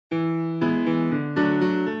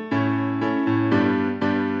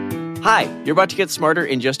Hi, you're about to get smarter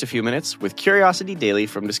in just a few minutes with Curiosity Daily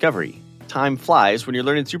from Discovery. Time flies when you're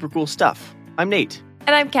learning super cool stuff. I'm Nate.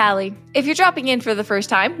 And I'm Callie. If you're dropping in for the first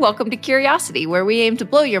time, welcome to Curiosity, where we aim to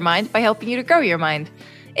blow your mind by helping you to grow your mind.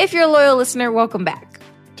 If you're a loyal listener, welcome back.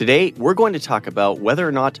 Today, we're going to talk about whether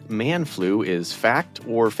or not man flu is fact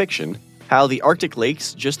or fiction, how the Arctic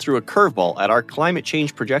lakes just threw a curveball at our climate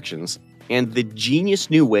change projections, and the genius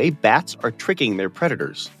new way bats are tricking their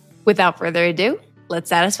predators. Without further ado, let's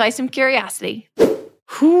satisfy some curiosity.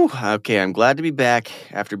 Whew, okay, I'm glad to be back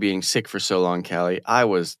after being sick for so long, Callie. I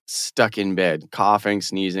was stuck in bed, coughing,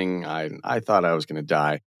 sneezing. I thought I was going to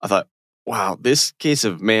die. I thought, wow, this case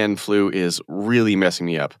of man flu is really messing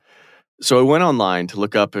me up. So I went online to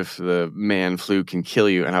look up if the man flu can kill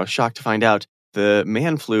you, and I was shocked to find out the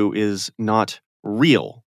man flu is not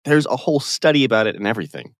real. There's a whole study about it and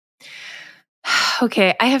everything.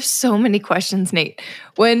 Okay, I have so many questions, Nate.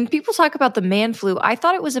 When people talk about the man flu, I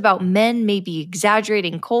thought it was about men maybe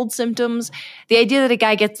exaggerating cold symptoms, the idea that a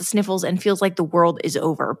guy gets the sniffles and feels like the world is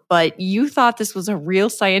over. But you thought this was a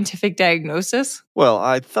real scientific diagnosis? Well,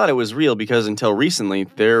 I thought it was real because until recently,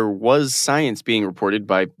 there was science being reported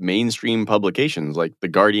by mainstream publications like The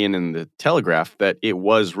Guardian and The Telegraph that it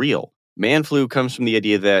was real. Man flu comes from the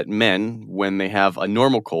idea that men, when they have a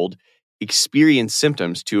normal cold, experience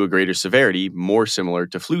symptoms to a greater severity more similar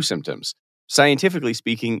to flu symptoms. Scientifically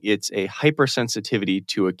speaking, it's a hypersensitivity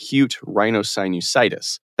to acute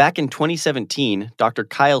rhinosinusitis. Back in 2017, Dr.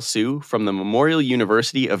 Kyle Sue from the Memorial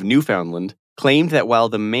University of Newfoundland claimed that while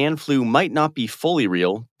the man flu might not be fully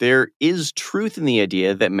real, there is truth in the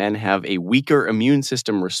idea that men have a weaker immune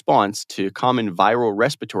system response to common viral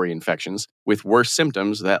respiratory infections with worse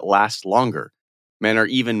symptoms that last longer. Men are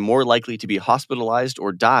even more likely to be hospitalized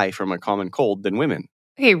or die from a common cold than women.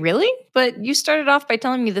 Okay, really? But you started off by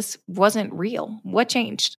telling me this wasn't real. What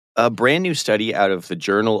changed? A brand new study out of the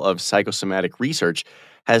Journal of Psychosomatic Research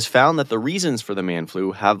has found that the reasons for the man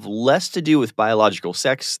flu have less to do with biological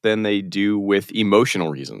sex than they do with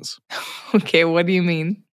emotional reasons. Okay, what do you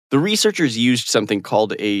mean? The researchers used something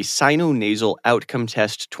called a Sinonasal Outcome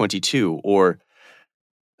Test 22, or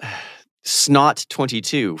SNOT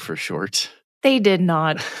 22 for short. They did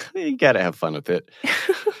not. You gotta have fun with it.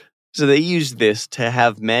 So they used this to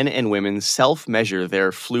have men and women self-measure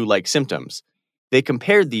their flu-like symptoms. They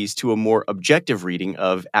compared these to a more objective reading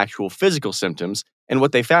of actual physical symptoms, and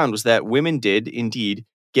what they found was that women did, indeed,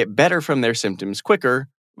 get better from their symptoms quicker,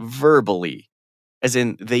 verbally. As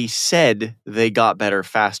in, they said they got better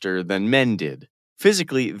faster than men did.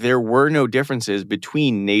 Physically, there were no differences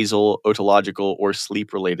between nasal, otological, or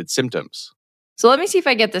sleep-related symptoms. So let me see if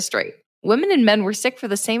I get this straight. Women and men were sick for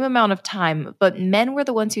the same amount of time, but men were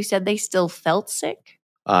the ones who said they still felt sick?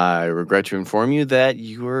 I regret to inform you that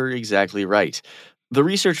you are exactly right. The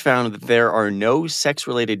research found that there are no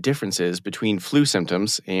sex-related differences between flu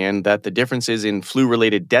symptoms and that the differences in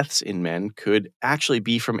flu-related deaths in men could actually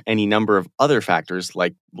be from any number of other factors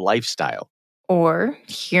like lifestyle. Or,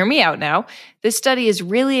 hear me out now, this study is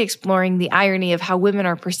really exploring the irony of how women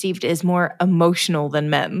are perceived as more emotional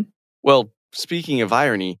than men. Well, speaking of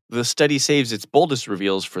irony, the study saves its boldest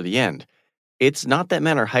reveals for the end. It's not that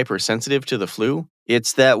men are hypersensitive to the flu,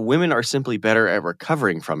 it's that women are simply better at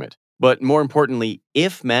recovering from it. But more importantly,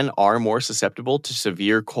 if men are more susceptible to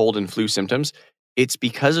severe cold and flu symptoms, it's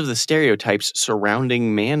because of the stereotypes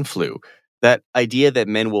surrounding man flu, that idea that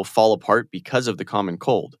men will fall apart because of the common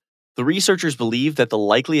cold. The researchers believe that the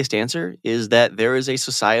likeliest answer is that there is a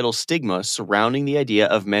societal stigma surrounding the idea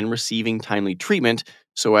of men receiving timely treatment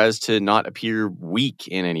so as to not appear weak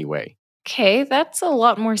in any way. Okay, that's a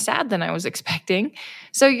lot more sad than I was expecting.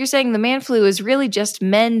 So you're saying the man flu is really just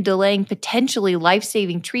men delaying potentially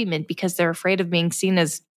life-saving treatment because they're afraid of being seen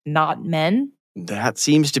as not men? That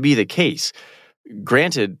seems to be the case.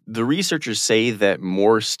 Granted, the researchers say that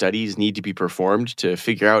more studies need to be performed to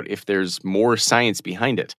figure out if there's more science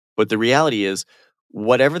behind it. But the reality is,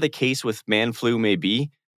 whatever the case with man flu may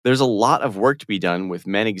be, there's a lot of work to be done with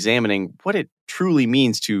men examining what it truly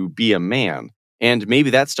means to be a man. And maybe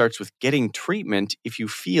that starts with getting treatment if you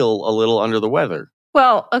feel a little under the weather.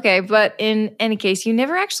 Well, okay, but in any case, you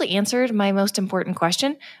never actually answered my most important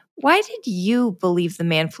question. Why did you believe the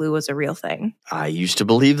man flu was a real thing? I used to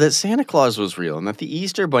believe that Santa Claus was real and that the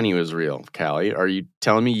Easter Bunny was real. Callie, are you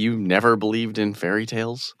telling me you never believed in fairy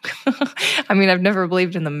tales? I mean, I've never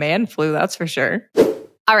believed in the man flu, that's for sure.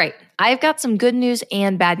 All right, I've got some good news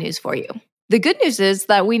and bad news for you. The good news is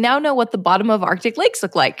that we now know what the bottom of Arctic lakes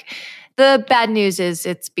look like. The bad news is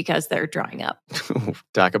it's because they're drying up.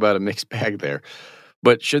 Talk about a mixed bag there.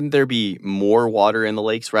 But shouldn't there be more water in the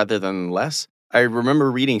lakes rather than less? I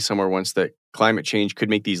remember reading somewhere once that climate change could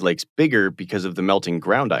make these lakes bigger because of the melting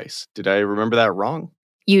ground ice. Did I remember that wrong?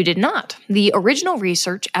 You did not. The original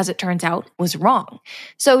research, as it turns out, was wrong.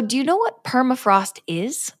 So, do you know what permafrost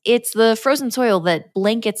is? It's the frozen soil that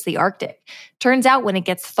blankets the Arctic. Turns out when it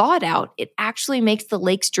gets thawed out, it actually makes the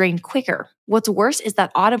lakes drain quicker. What's worse is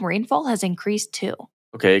that autumn rainfall has increased too.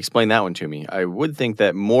 Okay, explain that one to me. I would think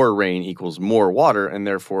that more rain equals more water, and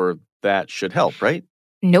therefore that should help, right?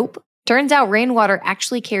 Nope. Turns out rainwater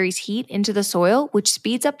actually carries heat into the soil, which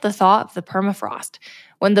speeds up the thaw of the permafrost.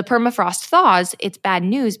 When the permafrost thaws, it's bad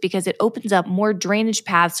news because it opens up more drainage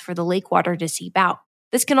paths for the lake water to seep out.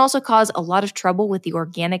 This can also cause a lot of trouble with the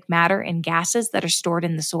organic matter and gases that are stored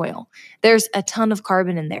in the soil. There's a ton of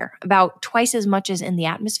carbon in there, about twice as much as in the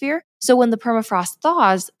atmosphere. So when the permafrost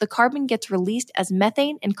thaws, the carbon gets released as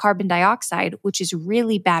methane and carbon dioxide, which is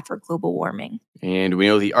really bad for global warming. And we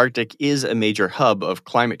know the Arctic is a major hub of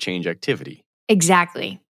climate change activity.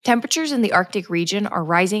 Exactly. Temperatures in the Arctic region are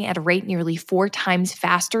rising at a rate nearly 4 times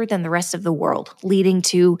faster than the rest of the world, leading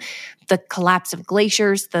to the collapse of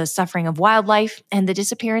glaciers, the suffering of wildlife, and the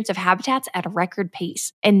disappearance of habitats at a record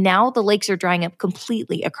pace. And now the lakes are drying up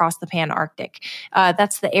completely across the Pan-Arctic.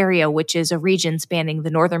 That's the area, which is a region spanning the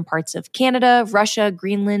northern parts of Canada, Russia,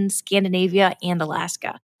 Greenland, Scandinavia, and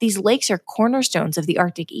Alaska. These lakes are cornerstones of the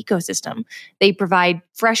Arctic ecosystem. They provide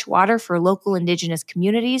fresh water for local indigenous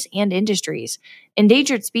communities and industries.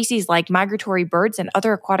 Endangered species like migratory birds and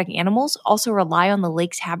other aquatic animals also rely on the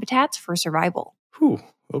lake's habitats for survival. Whew.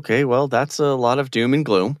 Okay, well, that's a lot of doom and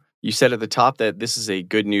gloom. You said at the top that this is a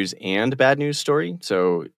good news and bad news story.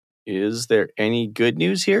 So is there any good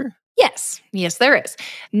news here? Yes, there is.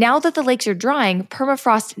 Now that the lakes are drying,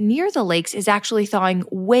 permafrost near the lakes is actually thawing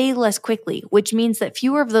way less quickly, which means that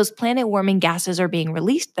fewer of those planet-warming gases are being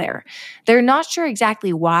released there. They're not sure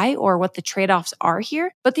exactly why or what the trade-offs are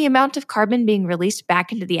here, but the amount of carbon being released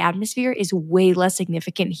back into the atmosphere is way less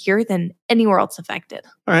significant here than anywhere else affected.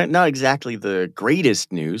 All right, not exactly the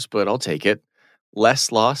greatest news, but I'll take it.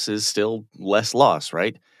 Less loss is still less loss,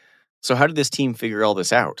 right? So how did this team figure all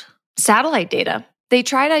this out? Satellite data. They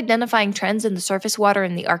tried identifying trends in the surface water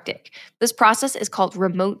in the Arctic. This process is called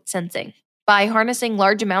remote sensing. By harnessing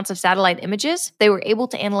large amounts of satellite images, they were able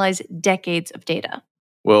to analyze decades of data.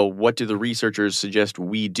 Well, what do the researchers suggest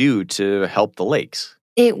we do to help the lakes?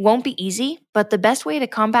 It won't be easy, but the best way to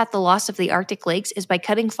combat the loss of the Arctic lakes is by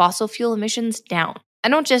cutting fossil fuel emissions down. I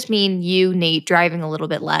don't just mean you, Nate, driving a little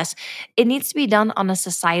bit less. It needs to be done on a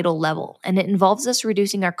societal level, and it involves us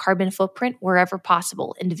reducing our carbon footprint wherever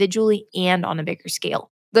possible, individually and on a bigger scale.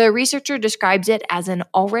 The researcher describes it as an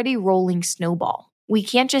already rolling snowball. We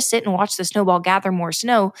can't just sit and watch the snowball gather more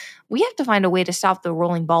snow. We have to find a way to stop the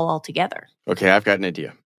rolling ball altogether. Okay, I've got an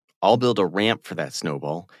idea. I'll build a ramp for that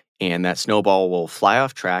snowball, and that snowball will fly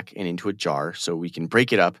off track and into a jar so we can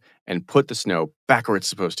break it up and put the snow back where it's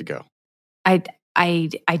supposed to go.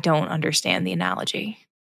 I don't understand the analogy.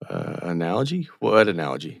 Analogy? What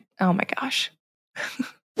analogy? Oh my gosh.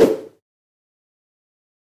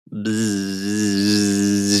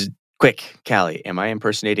 Bzzz. Quick, Callie, am I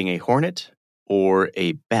impersonating a hornet or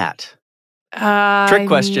a bat? Trick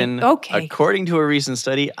question. Okay. According to a recent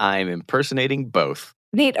study, I'm impersonating both.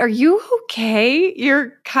 Nate, are you okay?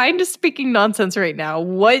 You're kind of speaking nonsense right now.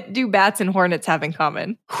 What do bats and hornets have in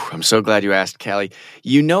common? I'm so glad you asked, Callie.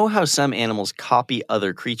 You know how some animals copy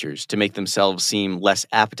other creatures to make themselves seem less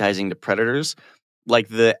appetizing to predators? Like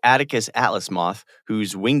the Attacus atlas moth,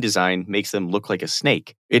 whose wing design makes them look like a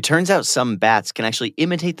snake. It turns out some bats can actually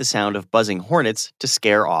imitate the sound of buzzing hornets to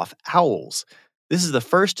scare off owls. This is the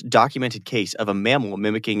first documented case of a mammal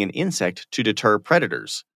mimicking an insect to deter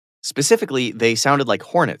predators. Specifically, they sounded like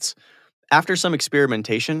hornets. After some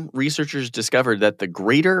experimentation, researchers discovered that the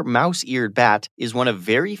greater mouse-eared bat is one of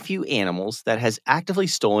very few animals that has actively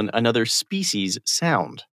stolen another species'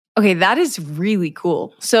 sound. Okay, that is really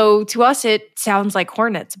cool. So to us, it sounds like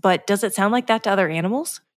hornets, but does it sound like that to other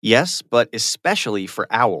animals? Yes, but especially for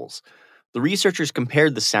owls. The researchers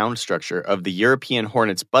compared the sound structure of the European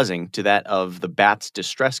hornet's buzzing to that of the bat's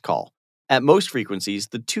distress call. At most frequencies,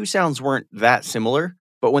 the two sounds weren't that similar,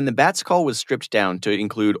 but when the bat's call was stripped down to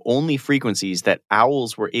include only frequencies that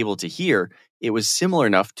owls were able to hear, it was similar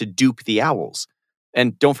enough to dupe the owls.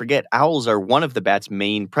 And don't forget, owls are one of the bat's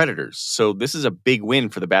main predators, so this is a big win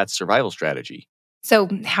for the bat's survival strategy. So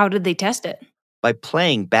how did they test it? By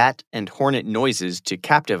playing bat and hornet noises to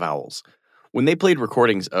captive owls. When they played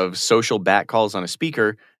recordings of social bat calls on a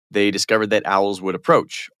speaker, they discovered that owls would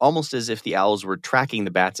approach, almost as if the owls were tracking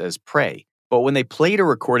the bats as prey. But when they played a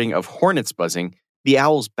recording of hornets buzzing, the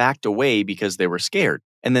owls backed away because they were scared.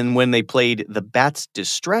 And then when they played the bat's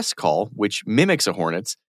distress call, which mimics a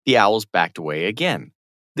hornet's, The owls backed away again.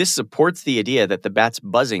 This supports the idea that the bat's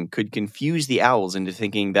buzzing could confuse the owls into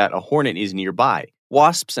thinking that a hornet is nearby.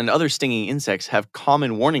 Wasps and other stinging insects have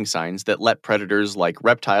common warning signs that let predators like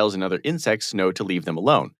reptiles and other insects know to leave them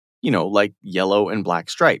alone. Like yellow and black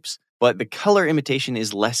stripes. But the color imitation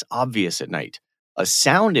is less obvious at night. A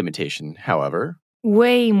sound imitation, however,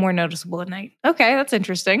 way more noticeable at night. Okay, that's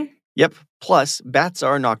interesting. Yep. Plus, bats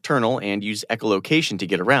are nocturnal and use echolocation to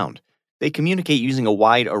get around. They communicate using a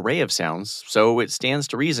wide array of sounds, so it stands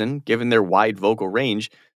to reason, given their wide vocal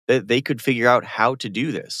range, that they could figure out how to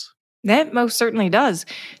do this. That most certainly does.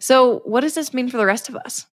 So, what does this mean for the rest of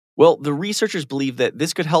us? Well, the researchers believe that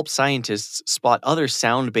this could help scientists spot other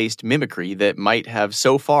sound-based mimicry that might have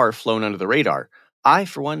so far flown under the radar. I,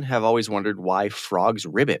 for one, have always wondered why frogs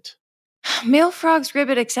ribbit. Male frogs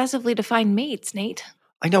ribbit excessively to find mates, Nate.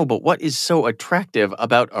 I know, but what is so attractive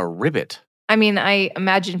about a ribbit? I mean, I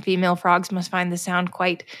imagine female frogs must find the sound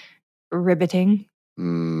quite riveting.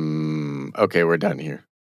 Okay, we're done here.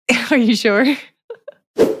 Are you sure?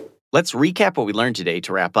 Let's recap what we learned today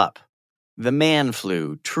to wrap up. The man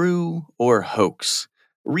flu, true or hoax?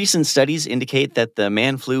 Recent studies indicate that the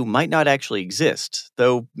man flu might not actually exist,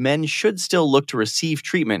 though men should still look to receive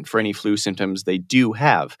treatment for any flu symptoms they do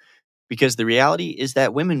have, because the reality is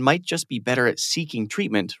that women might just be better at seeking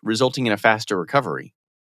treatment, resulting in a faster recovery.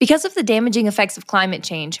 Because of the damaging effects of climate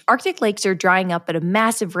change, Arctic lakes are drying up at a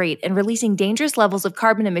massive rate and releasing dangerous levels of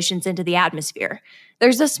carbon emissions into the atmosphere.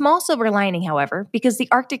 There's a small silver lining, however, because the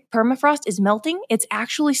Arctic permafrost is melting, it's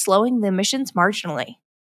actually slowing the emissions marginally.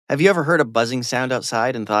 Have you ever heard a buzzing sound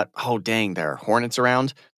outside and thought, oh dang, there are hornets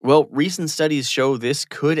around? Well, recent studies show this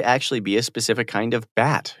could actually be a specific kind of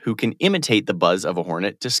bat who can imitate the buzz of a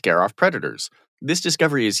hornet to scare off predators. This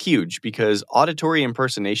discovery is huge because auditory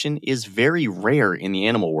impersonation is very rare in the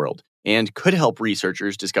animal world and could help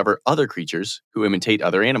researchers discover other creatures who imitate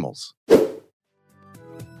other animals.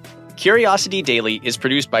 Curiosity Daily is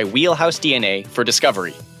produced by Wheelhouse DNA for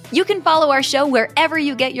Discovery. You can follow our show wherever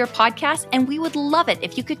you get your podcasts, and we would love it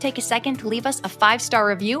if you could take a second to leave us a 5-star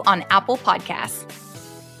review on Apple Podcasts.